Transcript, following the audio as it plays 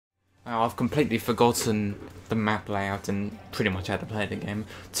I've completely forgotten the map layout and pretty much how to play the game.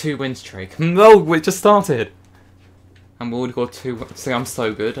 2 win streak. No, we just started! And we already got 2. See, I'm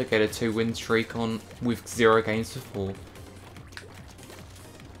so good. I get a 2 win streak on with 0 games to 4.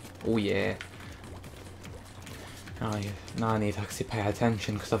 Oh yeah. Oh yeah. Now I need to actually pay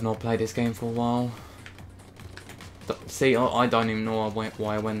attention because I've not played this game for a while. See, I don't even know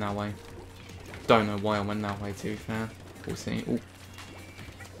why I went that way. Don't know why I went that way, to be fair. We'll see. Ooh.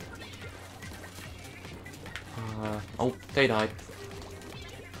 Oh, they died.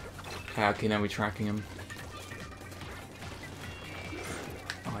 Okay, now we're tracking them.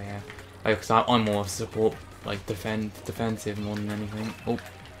 Oh yeah. Oh, because I'm more of support, like defensive more than anything. Oh.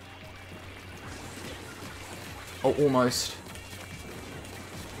 Oh, almost.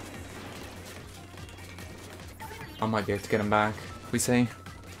 I might be able to get him back. We see.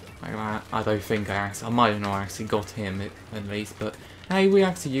 Like that. I don't think I might have not actually got him at least, but hey, we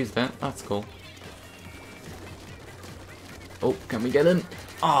actually used it. That's cool. Oh, can we get him?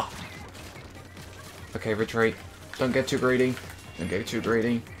 Ah! Okay, retreat. Don't get too greedy. Don't get too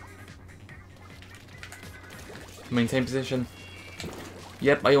greedy. Maintain position.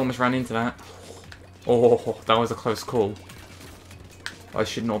 Yep, I almost ran into that. Oh, that was a close call. I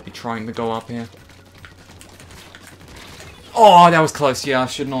should not be trying to go up here. Oh, that was close. Yeah, I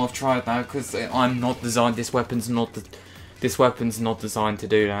should not have tried that because I'm not designed. This weapon's not designed to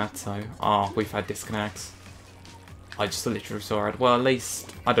do that. So, we've had disconnects. I just literally saw it. Well, at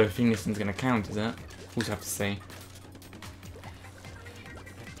least I don't think this one's gonna count, is it? We'll have to see.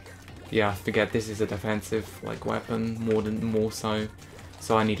 Yeah, I forget this is a defensive like weapon more so.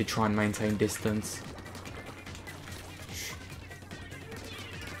 So I need to try and maintain distance.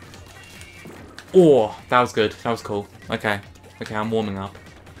 Oh, that was good. That was cool. Okay. Okay, I'm warming up.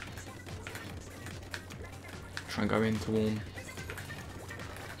 Try and go in to warm.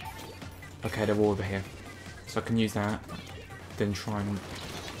 Okay, they're all over here. So I can use that. Then try and...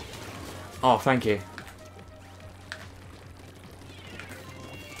 Oh, thank you.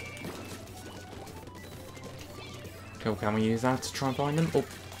 Okay, can we use that to try and find them? Oh.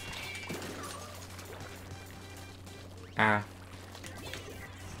 Ah.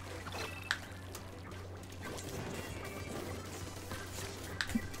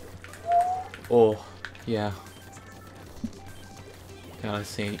 Oh, yeah. Okay, let's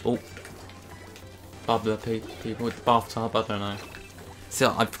see. Oh. Bubbler people with bathtub, I don't know.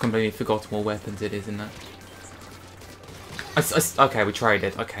 So I've completely forgotten what weapons it is in that. Okay, we tried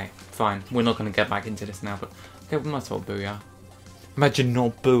it. Okay, fine. We're not going to get back into this now, but okay, we might as well booyah. Imagine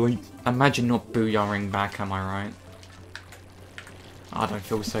not booyahing back, am I right? I don't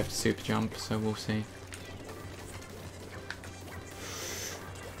feel safe to super jump, so we'll see.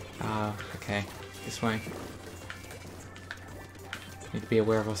 Okay, this way. Need to be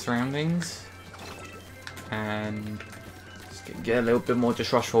aware of our surroundings. And just get a little bit more,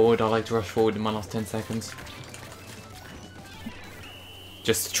 just rush forward. I like to rush forward in my last 10 seconds.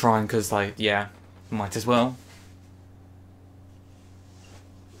 Just to try and, because, like, yeah, might as well.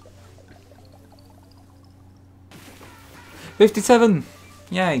 $57!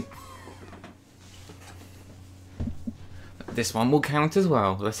 Yay! This one will count as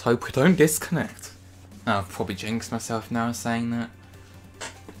well. Let's hope we don't disconnect. I'll probably jinx myself now saying that.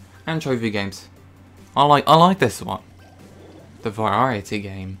 And trophy games. I like this one. The variety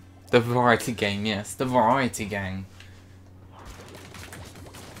game. The variety game, yes. The variety game.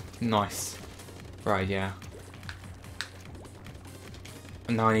 Nice. Right, yeah.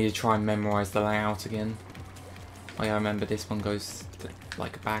 And now I need to try and memorize the layout again. Oh yeah, I remember this one goes to,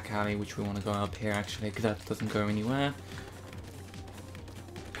 like, a back alley, which we want to go up here actually, because that doesn't go anywhere.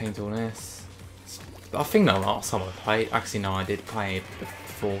 Paint all this. I think the last time I played, actually no, I did play it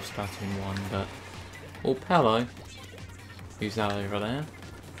before Splatoon 1, but... Oh, hello. Who's that over there?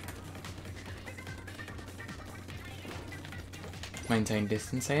 Maintain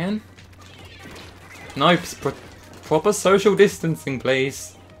distance again. Nope, proper social distancing,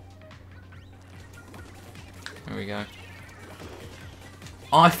 please. There we go.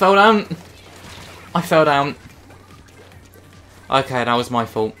 Oh, I fell down! I fell down. Okay, that was my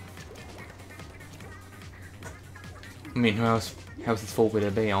fault. I mean, who else's fault would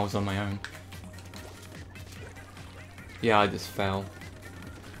it be? I was on my own. Yeah, I just fell.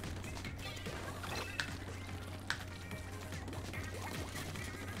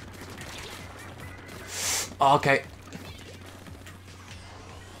 Oh, okay.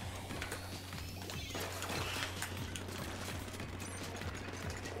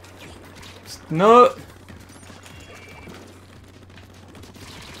 No!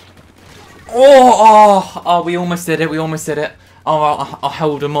 Oh, we almost did it, we almost did it. Oh, I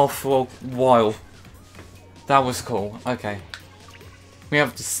held him off for a while. That was cool. Okay. We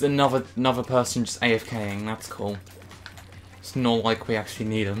have just another person just AFKing. That's cool. It's not like we actually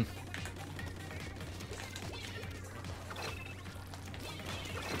need him.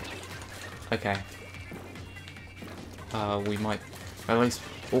 Okay. We might at least.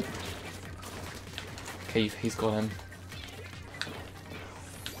 Oh. Okay, he's got him.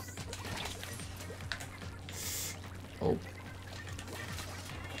 Oh.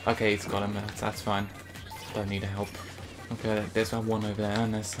 Okay, he's got him. That's fine. Don't need help. Okay, there's one over there,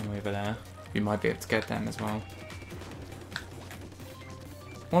 and there's some over there. We might be able to get them as well.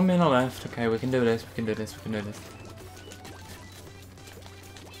 1 minute left. Okay, we can do this. We can do this. We can do this.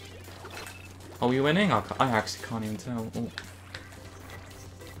 Are we winning? I actually can't even tell. Oh.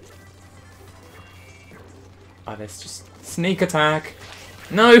 Oh, let's just sneak attack.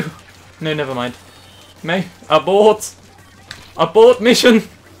 No! No, never mind. May abort! Abort mission!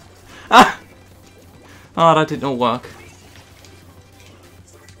 Ah! Oh, that did not work.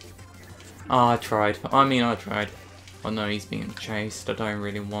 Oh, I tried. I tried. Oh no, he's being chased. I don't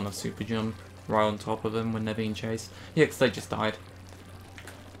really want a super jump right on top of them when they're being chased. Yeah, because they just died.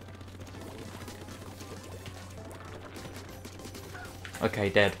 Okay,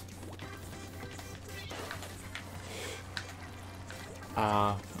 dead.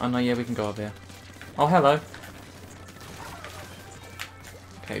 Oh no, yeah, we can go up here. Oh, hello.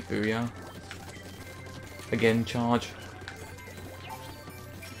 Okay, booyah. Again, charge.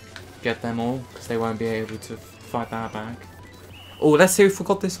 Get them all, because they won't be able to fight that back. Oh, let's see if we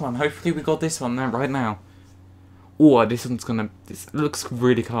got this one. Hopefully we got this one right now. Oh, this one's gonna... This looks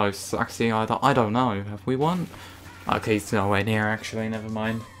really close. Actually, I don't know. Have we won? Okay, it's nowhere near, actually. Never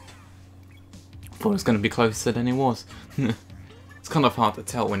mind. I thought it was gonna be closer than it was. It's kind of hard to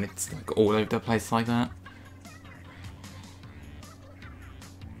tell when it's like all over the place like that.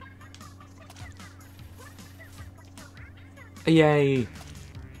 Yay!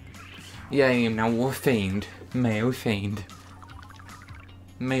 Yay, now we're Fiend. Mayo Fiend.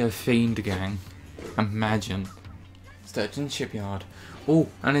 Mayo Fiend gang. Imagine. Sturgeon Shipyard. Oh,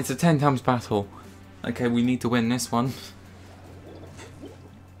 and it's a 10 times battle. Okay, we need to win this one.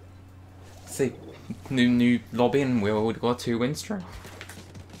 See, new lobby and we've already got 2 win streak.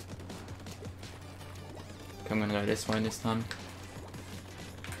 Okay, I'm gonna go this way this time.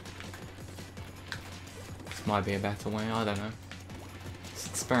 This might be a better way, I don't know.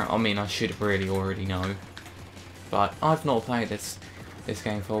 I mean, I should really already know, but I've not played this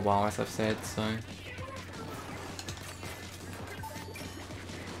game for a while, as I've said, so.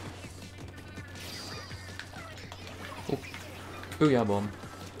 Oh, booyah bomb.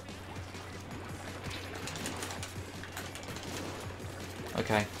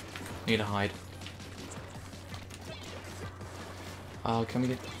 Okay, need to hide. Oh, can we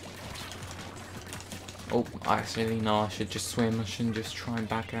get? Oh, actually, no, I should just swim. I shouldn't just try and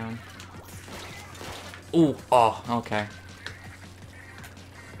back down. Ooh, oh, okay.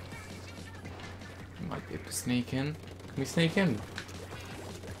 Might be able to sneak in. Can we sneak in?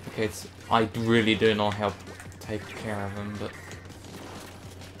 Okay, I really do not help take care of them, but...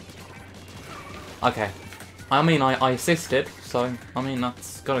 Okay. I mean, I assisted, so, I mean,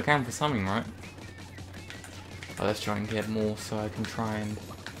 that's gotta count for something, right? Oh, let's try and get more so I can try and...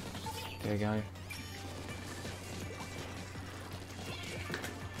 There we go.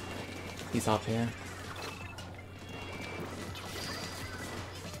 He's up here.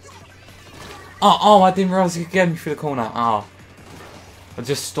 Oh, I didn't realize he could get me through the corner. Oh. I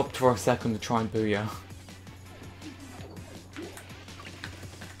just stopped for a second to try and booyah.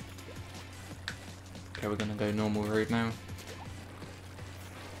 Okay, we're gonna go normal route now.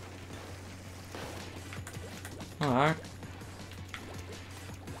 Alright.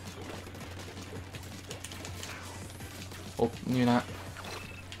 Oh, knew that.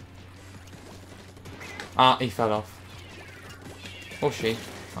 Ah, he fell off. Or she.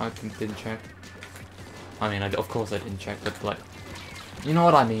 I didn't check. I mean, of course I didn't check, but like... You know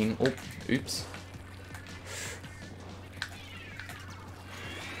what I mean. Oh, oops.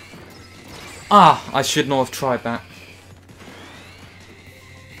 Ah, I should not have tried that.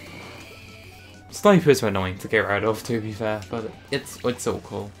 Snipers are annoying to get rid of, to be fair, but it's all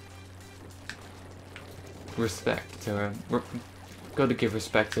cool. Respect to gotta give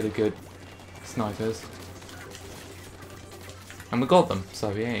respect to the good snipers. And we got them,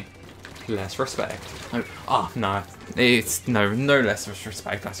 so yay. Less respect. No, no. It's no less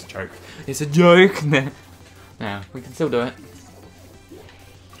respect, that's a joke. It's a joke! Nah, we can still do it.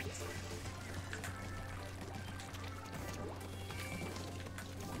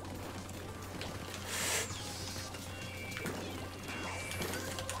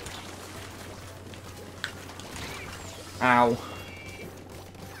 Ow.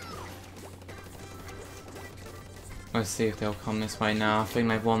 Let's see if they'll come this way now. I think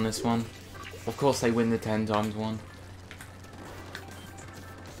they've won this one. Of course they win the 10 times one.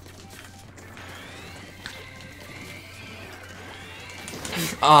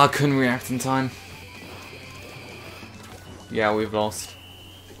 Ah, I couldn't react in time. Yeah, we've lost.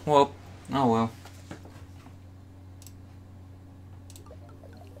 Well, oh well.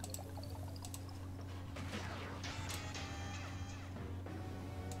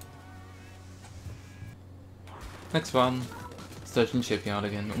 Next one. Searching shipyard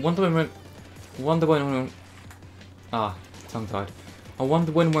again. Wonder when ah, tongue-tied. I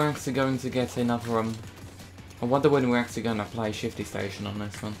wonder when we're actually going to get another I wonder when we're actually going to play Shifty Station on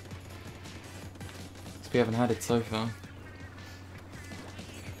this one. Because we haven't had it so far.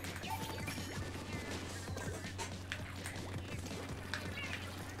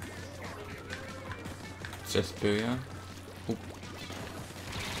 It's just booyah. Ooh.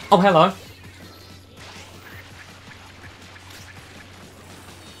 Oh, hello!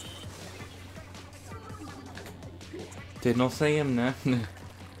 Did not see him there.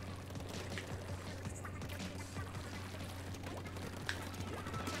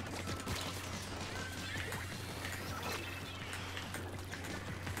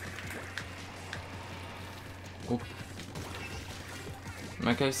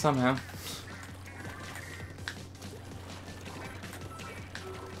 Okay, somehow.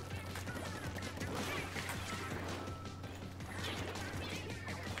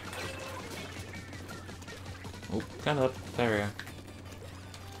 Oh, stand up. There we go.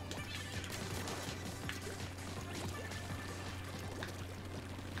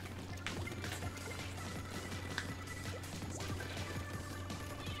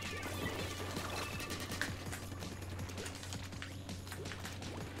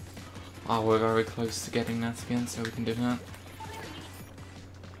 Oh, we're very close to getting that again, so we can do that.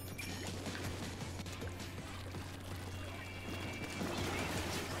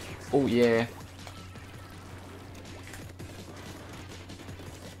 Oh yeah.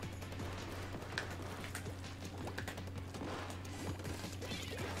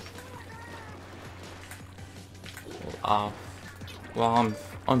 Oh. Well,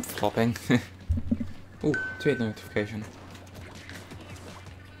 I'm flopping. Ooh, tweet notification.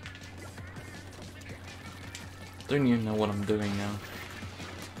 Don't even know what I'm doing now.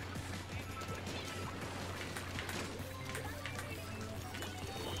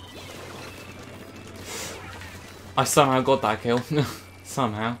 I somehow got that kill.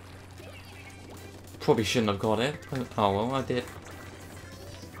 Somehow. Probably shouldn't have got it, but oh well, I did.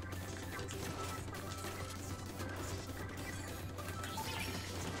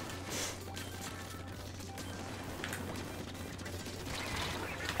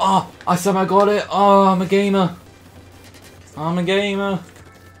 Oh, I somehow got it. Oh, I'm a gamer. I'm a gamer.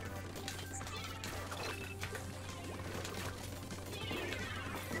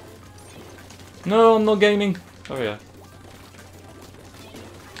 No, I'm not gaming. Oh yeah.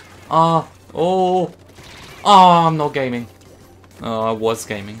 Ah, oh. Ah, I'm not gaming. Oh, I was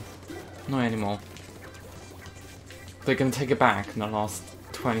gaming. Not anymore. They're gonna take it back in the last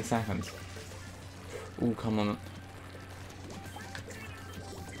 20 seconds. Ooh, come on.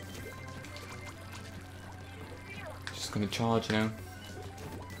 Just gonna charge now.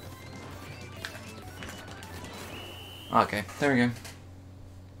 Okay, there we go.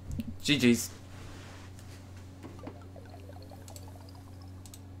 GG's.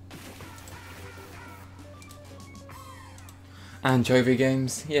 Anchovy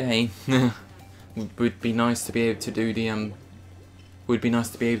games, yay. Would be nice to be able to do the would be nice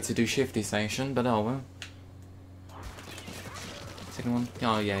to be able to do Shifty Station, but oh well. Second one?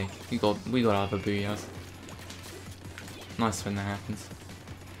 Oh yay. We got other booyahs. Nice when that happens.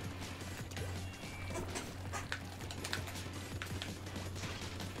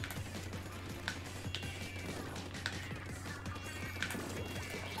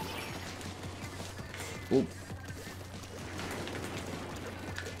 Ooh.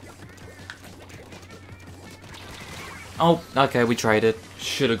 Oh, okay, we traded.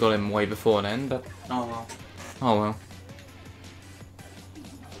 Should have got him way before then, but oh well. Oh well.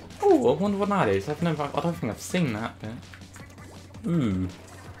 Oh, I wonder what that is. I don't think I've seen that bit. Ooh.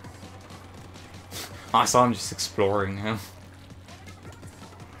 Ah, so I'm just exploring now.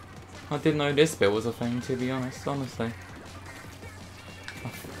 I didn't know this bit was a thing, to be honest, honestly.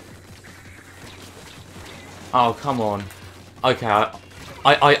 Oh, come on. Okay,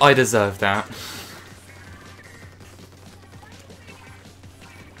 I deserve that.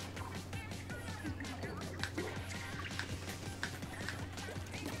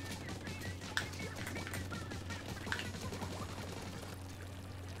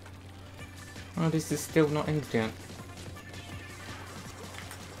 Oh, this is still not ended yet.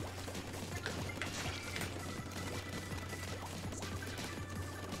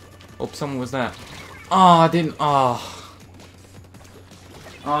 Oh, someone was there. Oh, I didn't. Oh.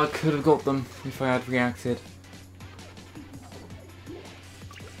 Oh, I could have got them if I had reacted.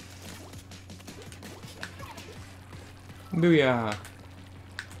 Booyah!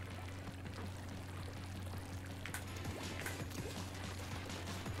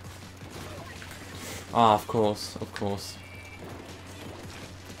 Ah, of course, of course.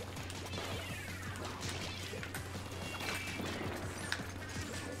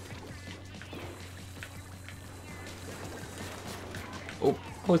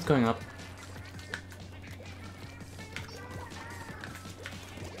 Oh, it's going up.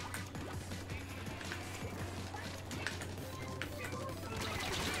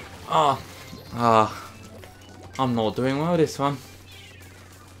 I'm not doing well this one.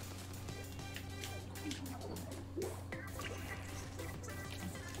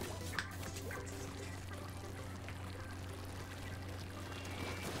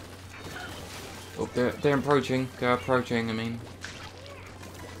 Oh, they're approaching. They're approaching, I mean.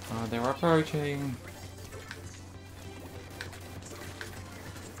 They're approaching.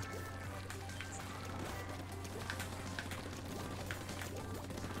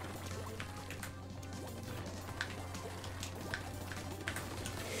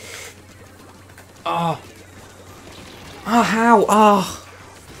 How? Oh,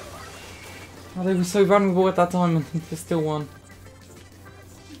 they were so vulnerable at that time and they still won.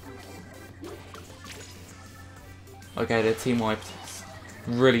 Okay, their team wiped.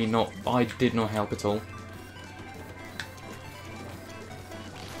 Really not. I did not help at all.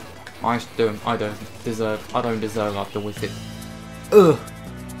 I don't deserve after with it. Ugh!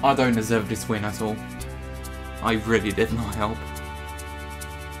 I don't deserve this win at all. I really did not help.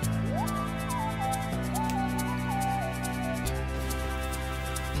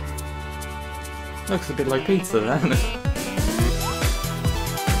 Looks a bit like pizza, doesn't it?